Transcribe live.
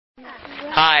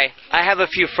Hi, I have a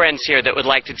few friends here that would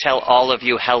like to tell all of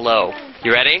you hello.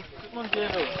 You ready? So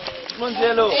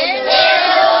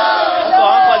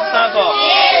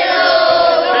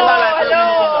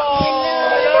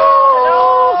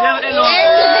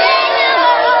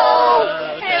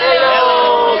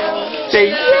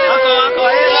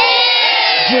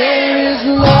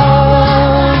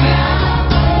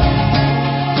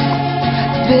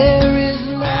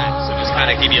just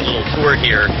kind of give you a little tour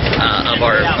here of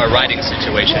our riding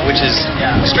situation, which is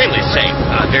extremely safe,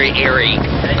 very airy,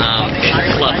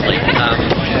 lovely.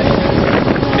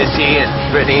 Missy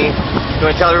and Brittany, you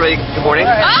want to tell everybody good morning?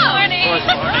 Oh, morning!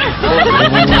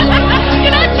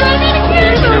 You're not driving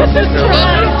again?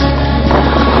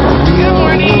 Good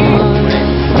morning.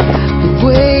 The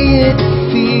way it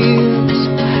feels,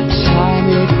 time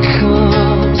it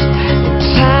comes, and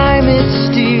time it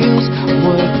steals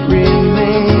what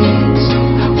remains,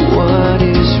 what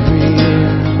is real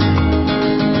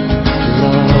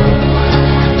love.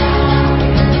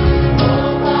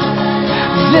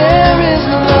 There is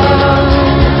love.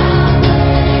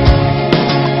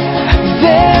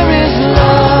 There is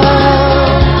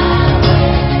love.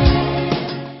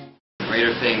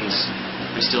 Greater things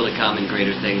are still to come, and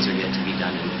greater things are yet to be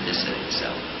done in this city. So,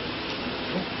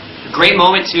 a great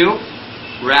moment too.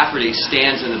 Rafferty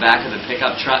stands in the back of the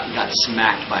pickup truck and got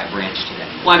smacked by a branch today.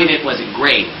 Well, I mean, it wasn't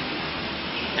great.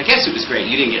 I guess it was great.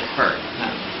 You didn't get hurt.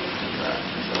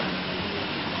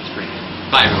 It's pretty good.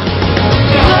 Bye, everyone.